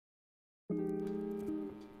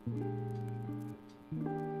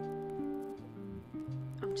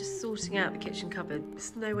just sorting out the kitchen cupboard.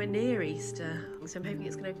 It's nowhere near Easter, so I'm hoping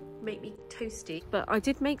it's going to make me toasty. But I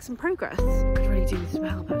did make some progress. I could really do with some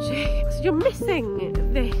help, actually. So you're missing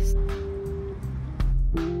this.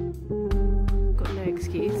 Got no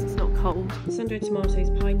excuse, it's not cold. Sun-dried tomatoes,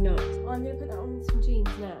 pine nuts. I'm going to put that on some jeans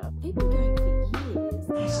now. They've been going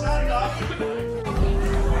for years. Stand up!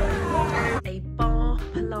 A Barre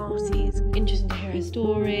Pilates. Interesting to hear her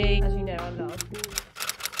story. As you know, I love.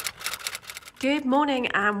 Good morning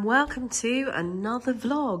and welcome to another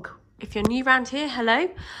vlog. If you're new around here, hello.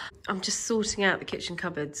 I'm just sorting out the kitchen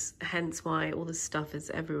cupboards, hence why all the stuff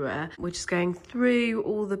is everywhere. We're just going through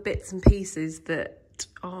all the bits and pieces that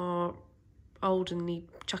are old and need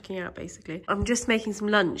chucking out, basically. I'm just making some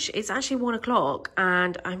lunch. It's actually 1 o'clock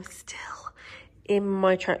and I'm still in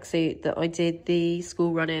my tracksuit that I did the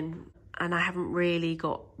school run in, and I haven't really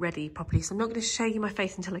got ready properly, so I'm not going to show you my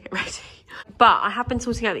face until I get ready. But I have been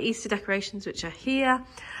sorting out the Easter decorations, which are here,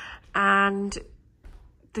 and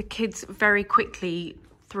the kids very quickly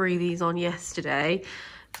threw these on yesterday.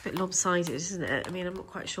 It's a bit lopsided, isn't it? I mean, I'm not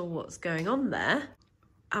quite sure what's going on there.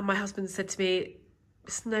 And my husband said to me,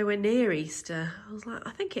 it's nowhere near Easter. I was like,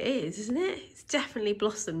 I think it is, isn't it? It's definitely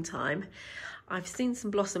blossom time. I've seen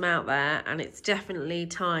some blossom out there and it's definitely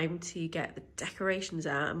time to get the decorations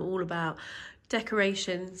out. I'm all about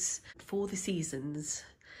decorations for the seasons.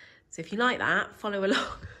 So if you like that, follow along.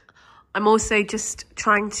 I'm also just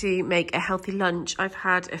trying to make a healthy lunch. I've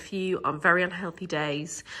had a few very unhealthy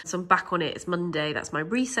days, so I'm back on it. It's Monday, that's my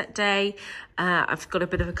reset day. I've got a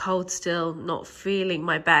bit of a cold still, not feeling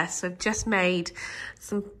my best. So I've just made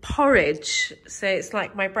some porridge. So it's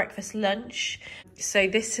like my breakfast lunch. So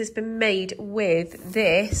this has been made with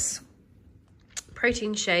this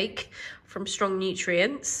protein shake from Strong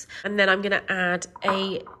Nutrients. And then I'm gonna add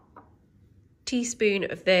a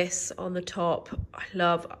teaspoon of this on the top. I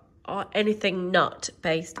love anything nut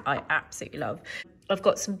based, I absolutely love. I've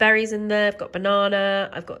got some berries in there, I've got banana,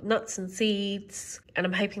 I've got nuts and seeds, and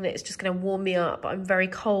I'm hoping that it's just going to warm me up. I'm very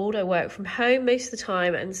cold, I work from home most of the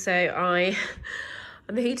time, and so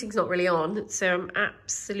and the heating's not really on, so I'm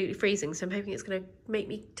absolutely freezing. So I'm hoping it's going to make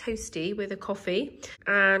me toasty with a coffee,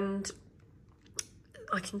 and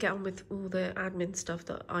I can get on with all the admin stuff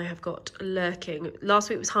that I have got lurking. Last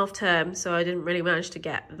week was half term, so I didn't really manage to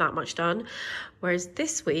get that much done. Whereas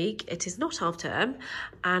this week, it is not half term,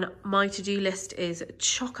 and my to-do list is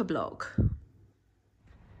chock-a-block.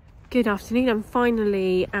 Good afternoon, I'm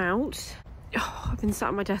finally out. Oh, I've been sat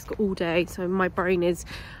at my desk all day, so my brain is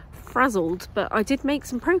frazzled, but I did make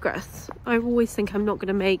some progress. I always think I'm not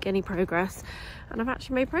gonna make any progress, and I've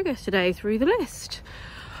actually made progress today through the list.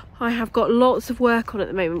 I have got lots of work on at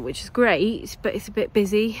the moment, which is great, but it's a bit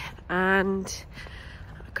busy and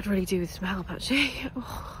I could really do with some help, actually.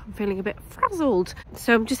 Oh, I'm feeling a bit frazzled.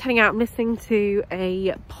 So I'm just heading out, I'm listening to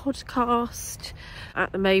a podcast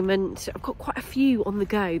at the moment. I've got quite a few on the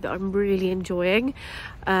go that I'm really enjoying.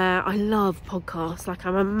 I love podcasts, like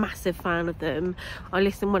I'm a massive fan of them. I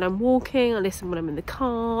listen when I'm walking, I listen when I'm in the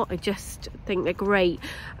car. I just think they're great,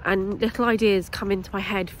 and little ideas come into my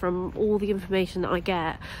head from all the information that I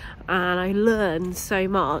get, and I learn so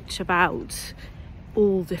much about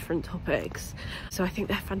all different topics. So I think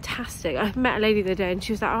they're fantastic. I met a lady the other day and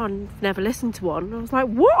she was like, oh, I've never listened to one. And I was like,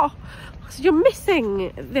 what? I said, you're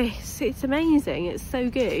missing this. It's amazing. It's so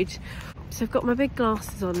good. So I've got my big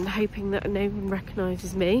glasses on, hoping that no one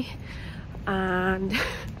recognises me. And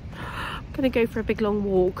I'm going to go for a big long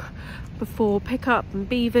walk before pick up and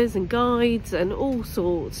beavers and guides and all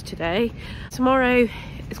sorts today. Tomorrow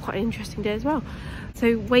is quite an interesting day as well.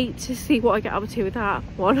 So wait to see what I get up to with that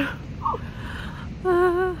one.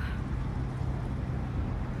 Yeah,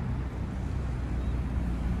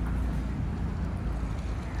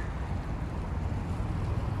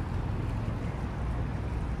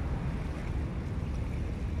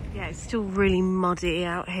 it's still really muddy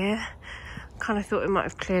out here. Kind of thought it might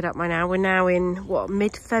have cleared up by now. We're now in, what,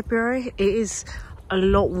 mid-February? It is a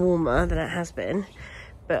lot warmer than it has been,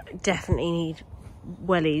 but definitely need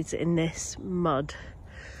wellies in this mud.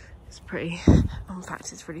 It's pretty, in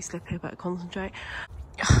fact, it's really slippy, I better concentrate.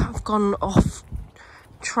 I've gone off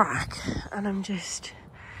track and I'm just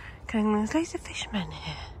going, there's loads of fishermen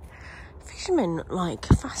here. Fishermen, like,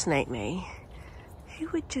 fascinate me. Who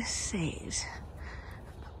would just sit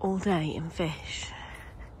all day and fish?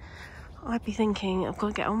 I'd be thinking, I've got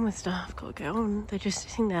to get on with stuff, I've got to get on. They're just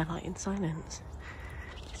sitting there, like, in silence.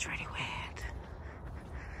 It's really weird.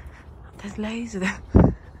 There's loads of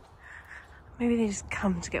them. Maybe they just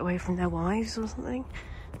come to get away from their wives or something.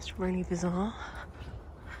 It's really bizarre.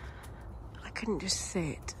 I couldn't just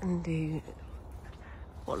sit and do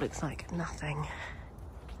what looks like nothing.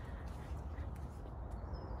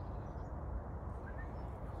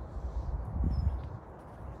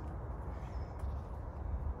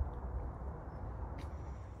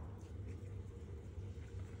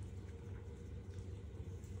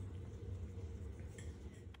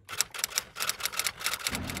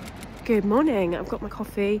 Good morning. I've got my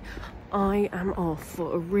coffee. I am off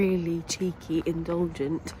for a really cheeky,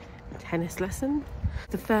 indulgent tennis lesson.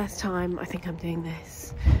 The first time I think I'm doing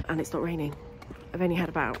this, and it's not raining. I've only had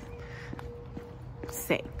about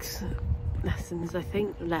 6 lessons, I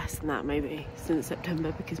think, less than that maybe, since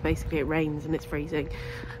September, because basically it rains and it's freezing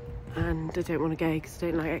and I don't want to go because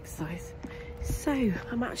I don't like exercise. So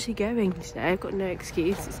I'm actually going today. I've got no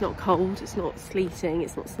excuse. It's not cold, it's not sleeting,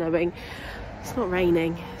 it's not snowing, it's not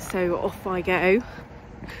raining, so off I go.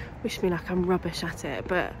 Wish me like I'm rubbish at it,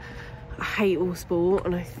 but I hate all sport,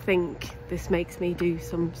 and I think this makes me do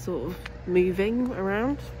some sort of moving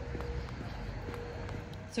around.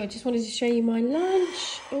 So I just wanted to show you my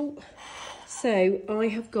lunch. Oh, so I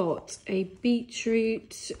have got a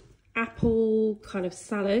beetroot apple kind of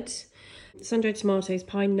salad, sun-dried tomatoes,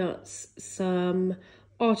 pine nuts, some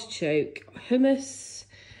artichoke, hummus,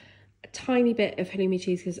 a tiny bit of halloumi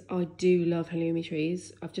cheese because I do love halloumi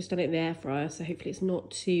cheese. I've just done it in the air fryer, so hopefully it's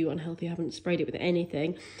not too unhealthy. I haven't sprayed it with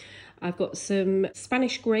anything. I've got some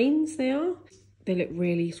Spanish grains, they look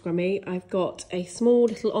really scrummy. I've got a small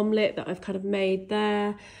little omelette that I've kind of made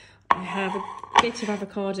there. I have a bit of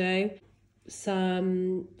avocado,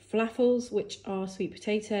 some falafels, which are sweet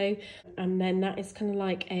potato, and then that is kind of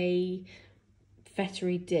like a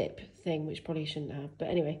feta-y dip thing, which probably shouldn't have, but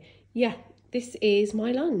anyway, yeah, this is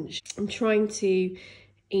my lunch. I'm trying to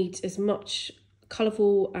eat as much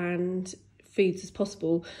colourful and foods as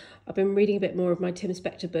possible. I've been reading a bit more of my Tim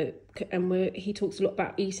Spector book, and he talks a lot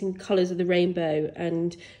about eating colours of the rainbow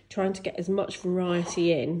and trying to get as much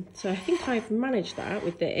variety in. So I think I've managed that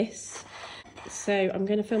with this. So I'm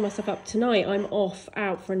going to fill myself up. Tonight I'm off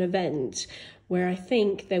out for an event where I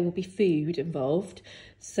think there will be food involved.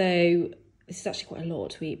 So this is actually quite a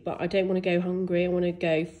lot to eat, but I don't want to go hungry. I want to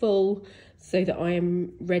go full so that I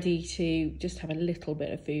am ready to just have a little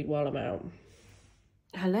bit of food while I'm out.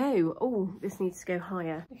 Hello. Oh, this needs to go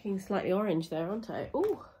higher. Looking slightly orange there, aren't I?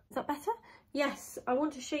 Oh, is that better? Yes, I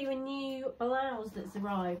want to show you a new blouse that's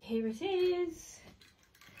arrived. Here it is.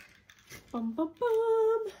 Bum, bum,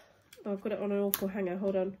 bum. Oh, I've got it on an awful hanger.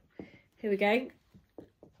 Hold on. Here we go.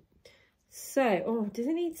 So, oh, does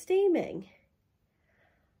it need steaming?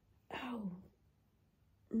 Oh,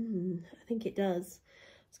 I think it does.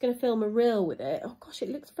 I was going to film a reel with it. Oh gosh, it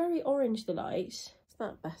looks very orange, the light. Is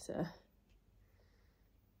that better?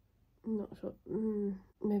 I'm not sure.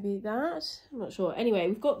 Maybe that? I'm not sure. Anyway,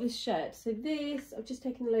 we've got this shirt. So this, I've just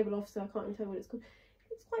taken the label off, so I can't even tell what it's called.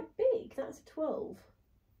 It's quite big. That's a 12.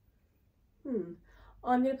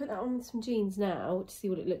 I'm going to put that on with some jeans now to see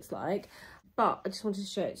what it looks like. But I just wanted to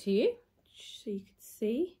show it to you so you could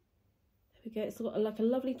see. There we go. It's got like a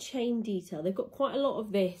lovely chain detail. They've got quite a lot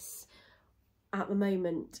of this at the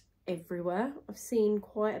moment everywhere. I've seen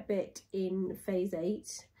quite a bit in phase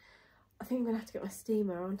 8. I think I'm going to have to get my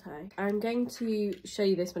steamer, aren't I? I'm going to show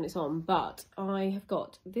you this when it's on, but I have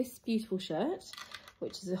got this beautiful shirt,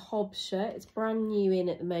 which is a Hobbs shirt. It's brand new in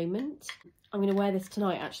at the moment. I'm going to wear this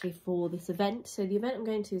tonight, actually, for this event. So the event I'm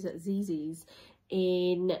going to is at Zizzi's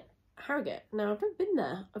in Harrogate. Now, I've never been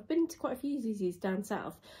there. I've been to quite a few Zizzi's down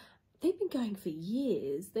south. They've been going for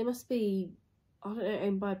years. They must be, I don't know,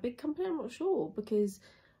 owned by a big company. I'm not sure, because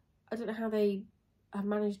I don't know how they have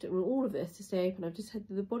managed all of this to stay open. I've just heard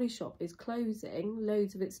that the Body Shop is closing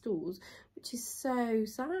loads of its stores, which is so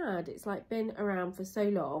sad. It's like been around for so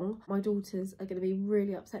long. My daughters are going to be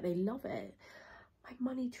really upset. They love it. My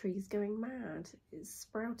money tree is going mad. It's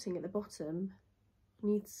sprouting at the bottom. I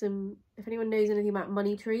need some, if anyone knows anything about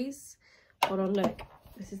money trees, hold on, look.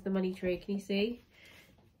 This is the money tree. Can you see?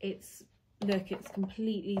 It's, look, it's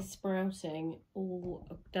completely sprouting all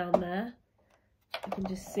down there. You can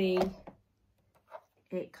just see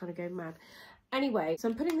it kind of go mad. Anyway, so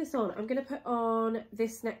I'm putting this on. I'm going to put on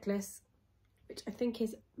this necklace, which I think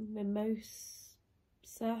is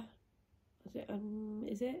Missoma.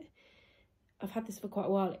 Is it? I've had this for quite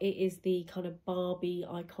a while. It is the kind of Barbie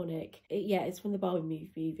iconic. Yeah, it's from the Barbie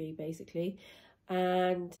movie, basically.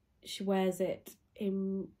 And she wears it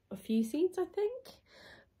in a few scenes, I think.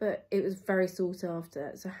 But it was very sought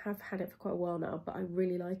after. So I have had it for quite a while now, but I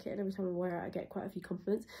really like it. And every time I wear it, I get quite a few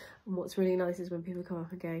compliments. And what's really nice is when people come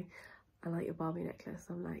up and go, I like your Barbie necklace.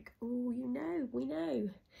 I'm like, oh, you know, we know.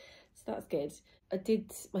 So that's good. I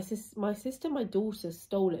did, my daughter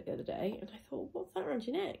stole it the other day. And I thought, what's that around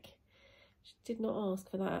your neck? She did not ask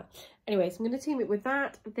for that. Anyway, so I'm going to team it with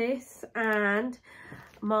that, this, and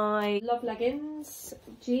my Love Leggings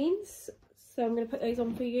jeans. So I'm going to put those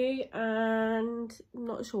on for you, and I'm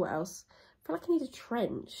not sure what else. I feel like I need a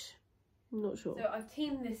trench. I'm not sure. So I've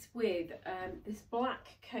teamed this with this black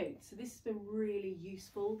coat. So this has been really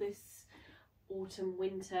useful. This autumn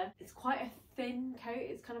winter. It's quite a thin coat.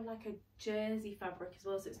 It's kind of like a jersey fabric as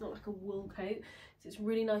well, so it's not like a wool coat, so it's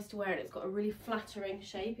really nice to wear, and it's got a really flattering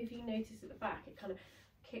shape. If you notice at the back, it kind of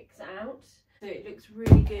kicks out, so it looks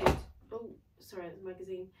really good. Oh, sorry, there's a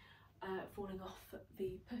magazine falling off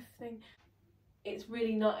the puff thing. It's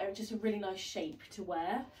really not just a really nice shape to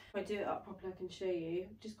wear. If I do it up properly, I can show you.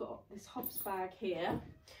 I've just got this Hobbs bag here,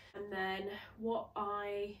 and then what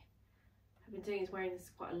I have been doing is wearing this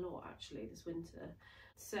quite a lot actually this winter.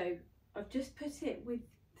 So I've just put it with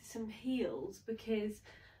some heels because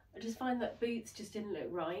I just find that boots just didn't look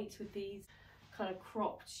right with these kind of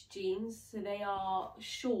cropped jeans. So they are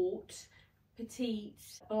short, petite,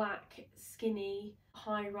 black, skinny,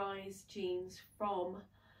 high-rise jeans from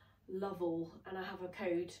Lovell, and I have a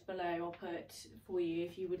code below I'll put for you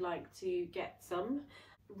if you would like to get some.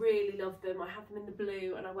 Really love them. I have them in the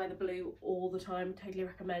blue and I wear the blue all the time, totally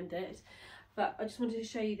recommend it. But I just wanted to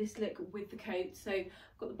show you this look with the coat. So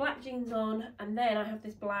I've got the black jeans on, and then I have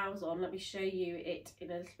this blouse on. Let me show you it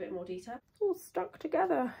in a little bit more detail. It's all stuck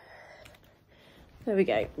together. There we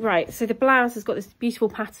go. Right, so the blouse has got this beautiful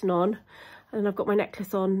pattern on, and I've got my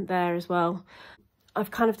necklace on there as well.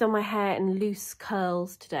 I've kind of done my hair in loose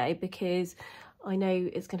curls today because I know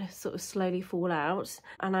it's going to sort of slowly fall out,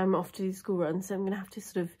 and I'm off to the school run, so I'm going to have to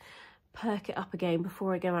sort of perk it up again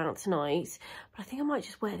before I go out tonight. But I think I might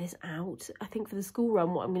just wear this out. I think for the school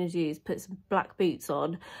run, what I'm going to do is put some black boots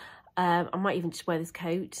on. I might even just wear this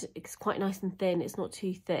coat. It's quite nice and thin. It's not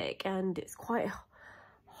too thick, and it's quite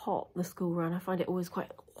hot, the school run. I find it always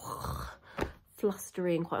quite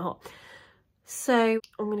flustery and quite hot. So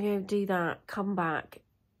I'm going to go do that, come back,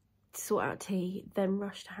 sort out tea, then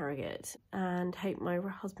rush to Harrogate and hope my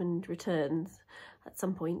husband returns at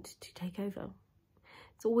some point to take over.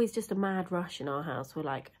 It's always just a mad rush in our house. We're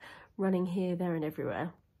like running here, there and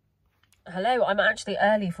everywhere. Hello, I'm actually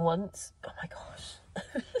early for once. Oh my gosh.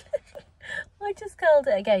 I just curled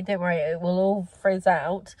it again. Don't worry, it will all frizz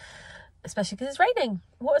out, especially because it's raining.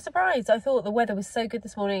 What a surprise. I thought the weather was so good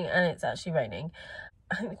this morning and it's actually raining.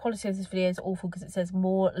 I think the quality of this video is awful because it says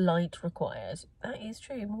more light required. That is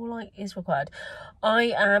true, more light is required.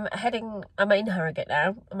 I'm in Harrogate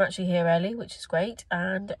now. I'm actually here early, which is great.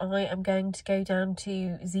 And I am going to go down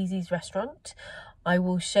to Zizzi's restaurant. I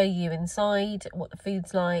will show you inside what the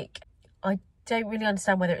food's like. I don't really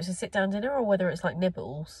understand whether it's a sit-down dinner or whether it's like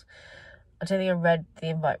nibbles. I don't think I read the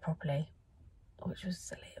invite properly, which was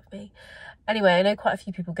silly of me. Anyway, I know quite a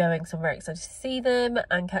few people going, so I'm very excited to see them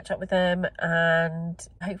and catch up with them and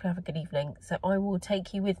hopefully have a good evening. So I will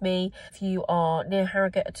take you with me. If you are near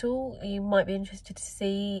Harrogate at all, you might be interested to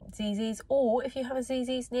see Zizzi's, or if you have a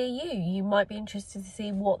Zizzi's near you, you might be interested to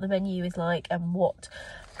see what the menu is like and what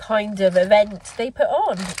kind of event they put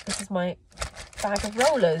on. This is my bag of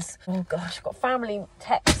rollers. Oh gosh, I've got family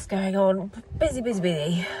texts going on. Busy, busy,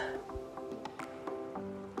 busy.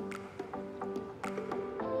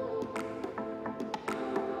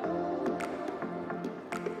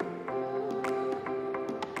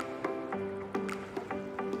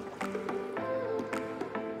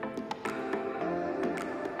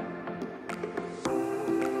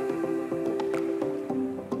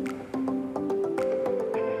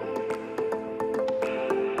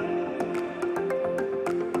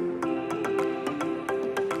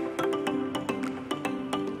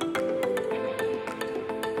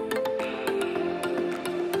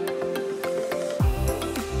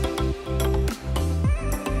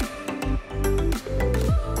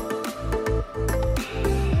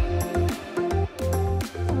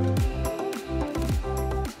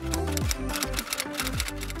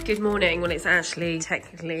 Good morning. Well, it's actually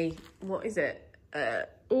technically, what is it?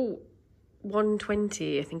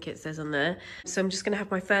 1:20, I think it says on there. So I'm just going to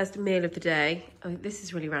have my first meal of the day. Oh, this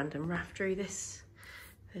is really random. Raf drew this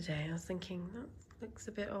the day. I was thinking, that looks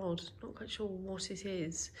a bit odd. Not quite sure what it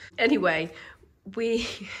is. Anyway,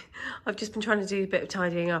 I've just been trying to do a bit of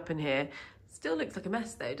tidying up in here. Still looks like a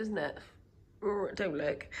mess though, doesn't it? Don't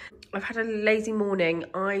look. I've had a lazy morning.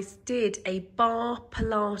 I did a Barre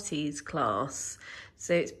Pilates class.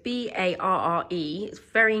 So it's B-A-R-R-E. It's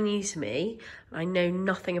very new to me. I know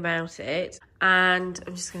nothing about it. And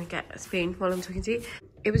I'm just going to get a spoon while I'm talking to you.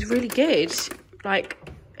 It was really good. Like,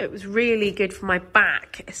 it was really good for my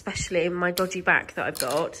back, especially my dodgy back that I've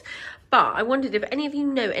got. But I wondered if any of you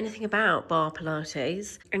know anything about Barre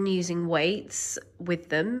Pilates and using weights with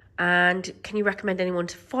them. And can you recommend anyone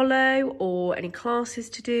to follow or any classes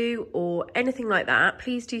to do or anything like that?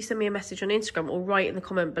 Please do send me a message on Instagram or write in the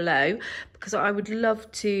comment below, because I would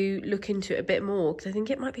love to look into it a bit more because I think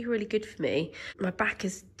it might be really good for me. My back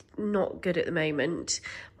is not good at the moment.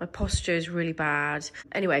 My posture is really bad.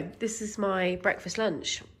 Anyway, this is my breakfast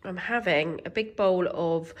lunch. I'm having a big bowl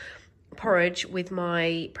of porridge with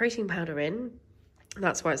my protein powder in.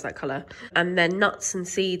 That's why it's that colour. And then nuts and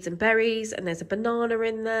seeds and berries, and there's a banana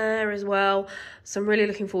in there as well. So I'm really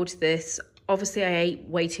looking forward to this. Obviously, I ate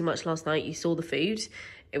way too much last night. You saw the food.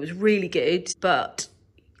 It was really good, but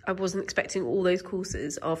I wasn't expecting all those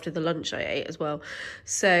courses after the lunch I ate as well.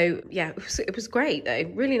 So yeah, it was great though.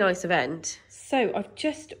 Really nice event. So I've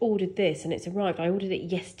just ordered this and it's arrived. I ordered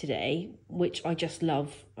it yesterday, which I just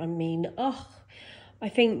love. I mean, I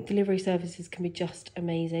think delivery services can be just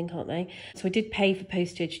amazing, can't they? So I did pay for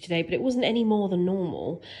postage today, but it wasn't any more than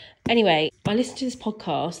normal. Anyway, I listened to this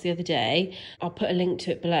podcast the other day. I'll put a link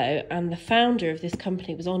to it below. And the founder of this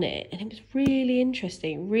company was on it. And it was really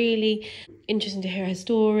interesting to hear her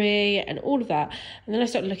story and all of that. And then I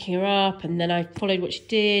started looking her up and then I followed what she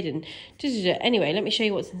did. And anyway, let me show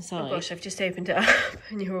you what's inside. Oh gosh, I've just opened it up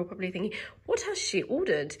and you're all probably thinking, what has she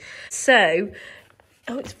ordered? So...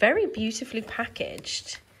 oh, it's very beautifully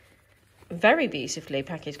packaged. Very beautifully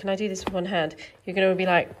packaged. Can I do this with one hand? You're going to be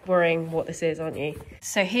like worrying what this is, aren't you?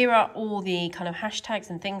 So here are all the kind of hashtags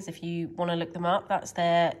and things if you want to look them up. That's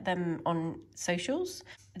them on socials.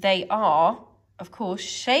 They are, of course,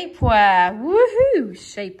 shapewear. Woohoo!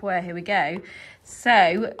 Shapewear, here we go.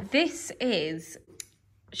 So this is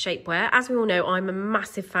shapewear. As we all know, I'm a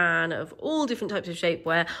massive fan of all different types of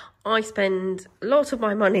shapewear. I spend a lot of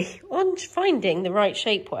my money on finding the right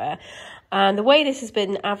shapewear. And the way this has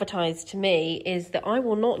been advertised to me is that I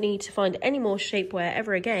will not need to find any more shapewear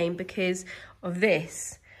ever again because of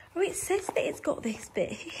this. Oh, it says that it's got this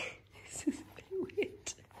bit. This is a bit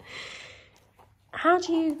weird. How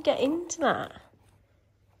do you get into that?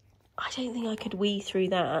 I don't think I could wee through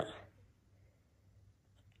that.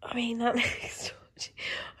 I mean, that makes...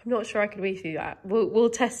 I'm not sure I could wee through that. We'll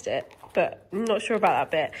test it, but I'm not sure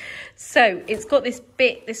about that bit. So it's got this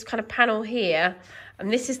bit, this kind of panel here,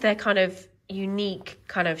 and this is their kind of unique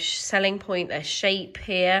kind of selling point, their shape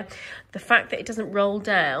here. The fact that it doesn't roll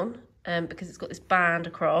down because it's got this band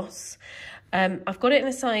across. I've got it in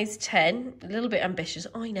a size 10, a little bit ambitious,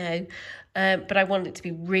 I know, but I want it to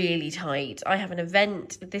be really tight. I have an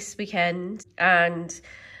event this weekend and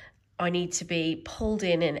I need to be pulled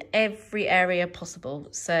in every area possible.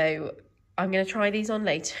 So I'm going to try these on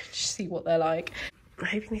later and see what they're like. I'm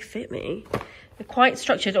hoping they fit me. They're quite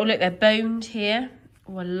structured. Oh, look, they're boned here.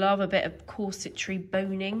 Oh, I love a bit of corsetry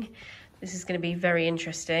boning. This is going to be very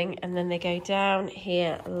interesting. And then they go down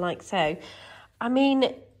here like so. I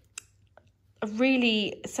mean,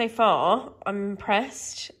 really, so far, I'm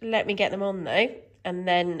impressed. Let me get them on though. And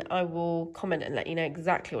then I will comment and let you know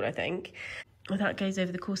exactly what I think. Well, that goes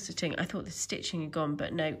over the corseting. I thought the stitching had gone,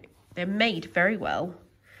 but no, they're made very well,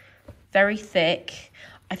 very thick.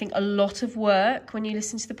 I think a lot of work when you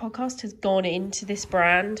listen to the podcast has gone into this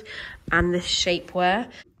brand and this shapewear.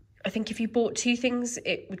 I think if you bought two things,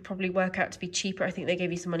 it would probably work out to be cheaper. I think they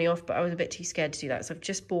gave you some money off, but I was a bit too scared to do that. So I've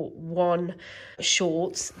just bought one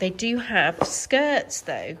shorts. They do have skirts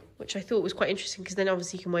though, which I thought was quite interesting because then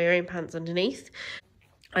obviously you can wear your own pants underneath.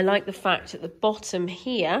 I like the fact at the bottom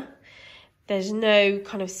here, there's no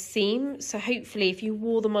kind of seam. So hopefully if you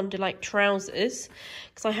wore them under like trousers,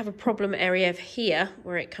 because I have a problem area of here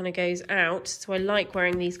where it kind of goes out. So I like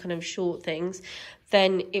wearing these kind of short things.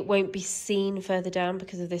 Then it won't be seen further down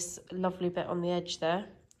because of this lovely bit on the edge there.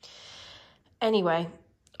 Anyway,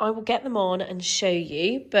 I will get them on and show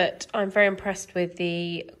you, but I'm very impressed with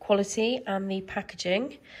the quality and the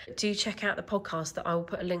packaging. Do check out the podcast that I will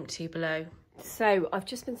put a link to below. So I've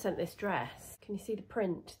just been sent this dress. Can you see the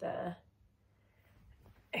print there?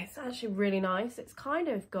 It's actually really nice. It's kind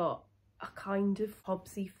of got a kind of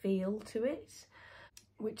Hobbsy feel to it,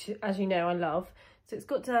 which, as you know, I love. So it's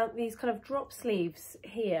got these kind of drop sleeves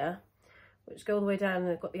here, which go all the way down, and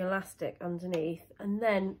they've got the elastic underneath. And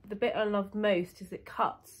then the bit I love most is it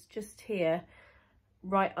cuts just here,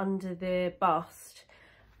 right under the bust.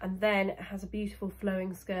 And then it has a beautiful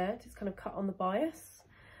flowing skirt. It's kind of cut on the bias.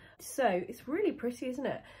 So it's really pretty, isn't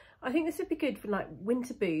it? I think this would be good for like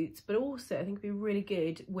winter boots, but also I think it'd be really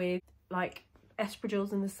good with like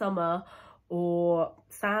espadrilles in the summer or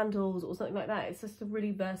sandals or something like that. It's just a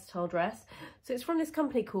really versatile dress. So it's from this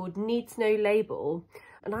company called Needs No Label.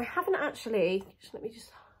 And I haven't actually, let me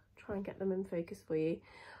just try and get them in focus for you.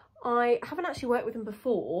 I haven't actually worked with them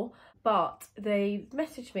before, but they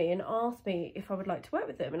messaged me and asked me if I would like to work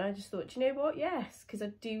with them. And I just thought, you know what? Yes, because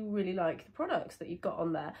I do really like the products that you've got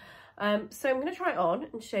on there. So I'm going to try it on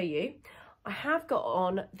and show you. I have got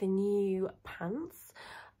on the new pants.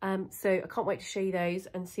 So I can't wait to show you those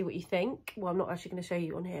and see what you think. Well, I'm not actually going to show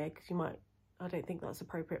you on here because you might, I don't think that's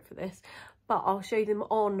appropriate for this, but I'll show them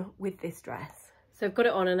on with this dress. So I've got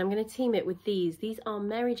it on and I'm going to team it with these. These are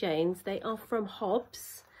Mary Janes. They are from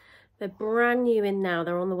Hobbs. They're brand new in now.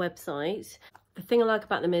 They're on the website. The thing I like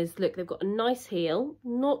about them is, look, they've got a nice heel,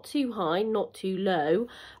 not too high, not too low,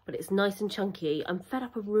 but it's nice and chunky. I'm fed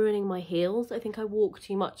up of ruining my heels. I think I walk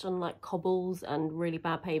too much on like cobbles and really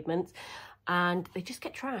bad pavements, and they just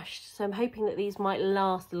get trashed. So I'm hoping that these might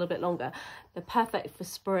last a little bit longer. They're perfect for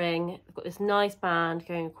spring. They've got this nice band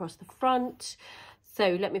going across the front.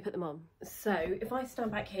 So let me put them on. So if I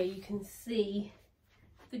stand back here, you can see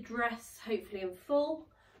the dress hopefully in full,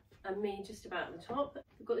 and me just about at the top.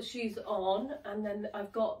 I've got the shoes on, and then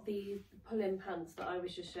I've got the pull-in pants that I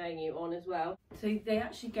was just showing you on as well. So they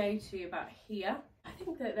actually go to about here. I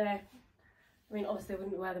think that they're, I mean, obviously I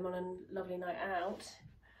wouldn't wear them on a lovely night out.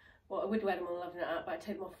 Well, I would wear them on a lovely night out, but I'd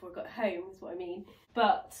take them off before I got home, is what I mean.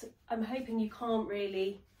 But I'm hoping you can't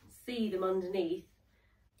really see them underneath.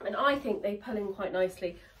 And I think they pull in quite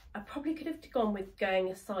nicely. I probably could have gone with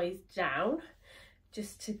going a size down,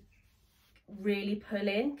 just to really pull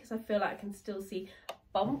in, because I feel like I can still see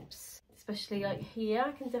bumps, especially like here.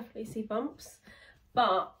 I can definitely see bumps,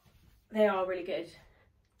 but they are really good.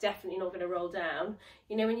 Definitely not going to roll down.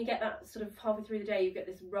 You know, when you get that sort of halfway through the day, you get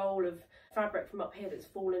this roll of fabric from up here that's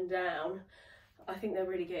fallen down. I think they're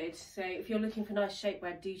really good. So if you're looking for nice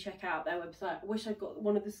shapewear, do check out their website. I wish I'd got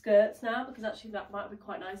one of the skirts now, because actually that might be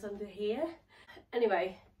quite nice under here.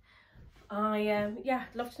 Anyway, yeah,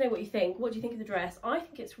 I'd love to know what you think. What do you think of the dress? I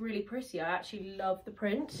think it's really pretty. I actually love the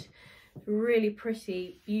print. Really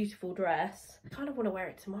pretty, beautiful dress. I kind of want to wear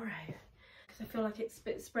it tomorrow, because I feel like it's a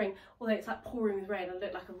bit spring. Although it's like pouring with rain, I'd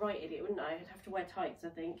look like a right idiot, wouldn't I? I'd have to wear tights, I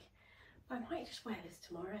think. But I might just wear this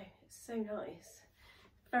tomorrow. It's so nice.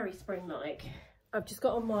 Very spring-like. I've just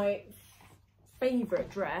got on my favourite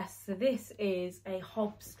dress. So this is a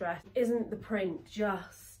Hobbs dress. Isn't the print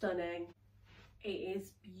just stunning? It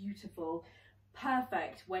is beautiful.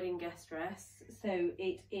 Perfect wedding guest dress. So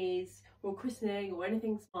it is, or christening or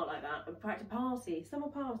anything smart like that. In fact, a party, summer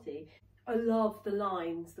party. I love the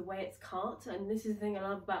lines, the way it's cut. And this is the thing I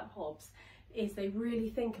love about Hobbs, is they really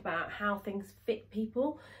think about how things fit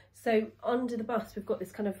people. So under the bust, we've got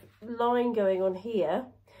this kind of line going on here.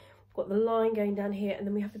 We've got the line going down here, and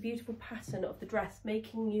then we have the beautiful pattern of the dress,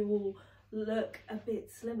 making you all look a bit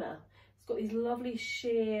slimmer. It's got these lovely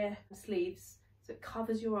sheer sleeves, so it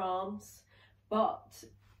covers your arms, but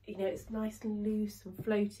you know, it's nice and loose and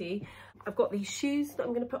floaty. I've got these shoes that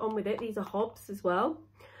I'm going to put on with it. These are Hobbs as well.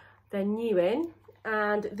 They're new in,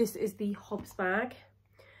 and this is the Hobbs bag,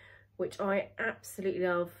 which I absolutely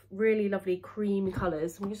love. Really lovely cream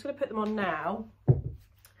colours. I'm just going to put them on now.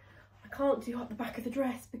 I can't do up the back of the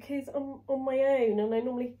dress because I'm on my own, and I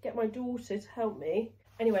normally get my daughter to help me.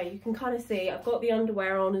 Anyway, you can kind of see I've got the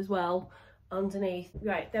underwear on as well underneath.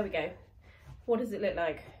 Right, there we go. What does it look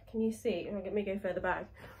like? Can you see? Let me go further back.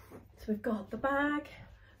 So we've got the bag,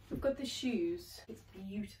 we've got the shoes. It's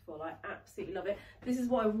beautiful. I absolutely love it. This is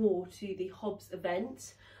what I wore to the Hobbs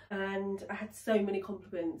event, and I had so many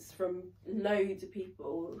compliments from loads of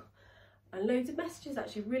people and loads of messages,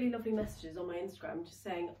 actually really lovely messages on my Instagram, just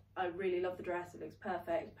saying I really love the dress, it looks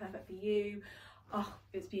perfect, perfect for you. Oh,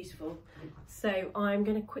 it's beautiful. So I'm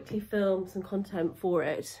going to quickly film some content for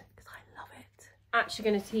it because I love it. Actually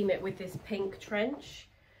going to team it with this pink trench.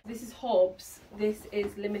 This is Hobbs. This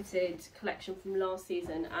is limited collection from last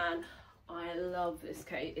season, and I love this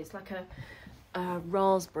coat. It's like a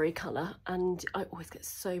raspberry colour, and I always get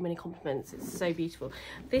so many compliments. It's so beautiful.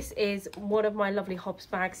 This is one of my lovely Hobbs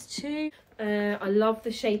bags too. I love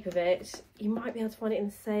the shape of it. You might be able to find it in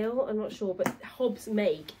sale, I'm not sure, but Hobbs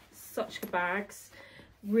make such good bags.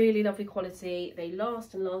 Really lovely quality. They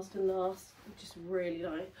last and last and last. Just really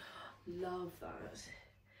nice. Love that.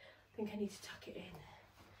 I think I need to tuck it in.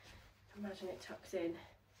 Imagine it tucked in.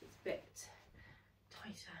 It's a bit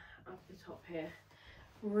tighter up the top here.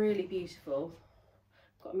 Really beautiful.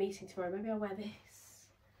 I've got a meeting tomorrow. Maybe I'll wear this.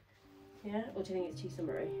 Yeah? Or do you think it's too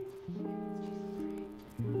summery?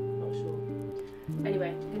 Not sure. Anyway,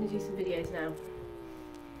 I'm going to do some videos now.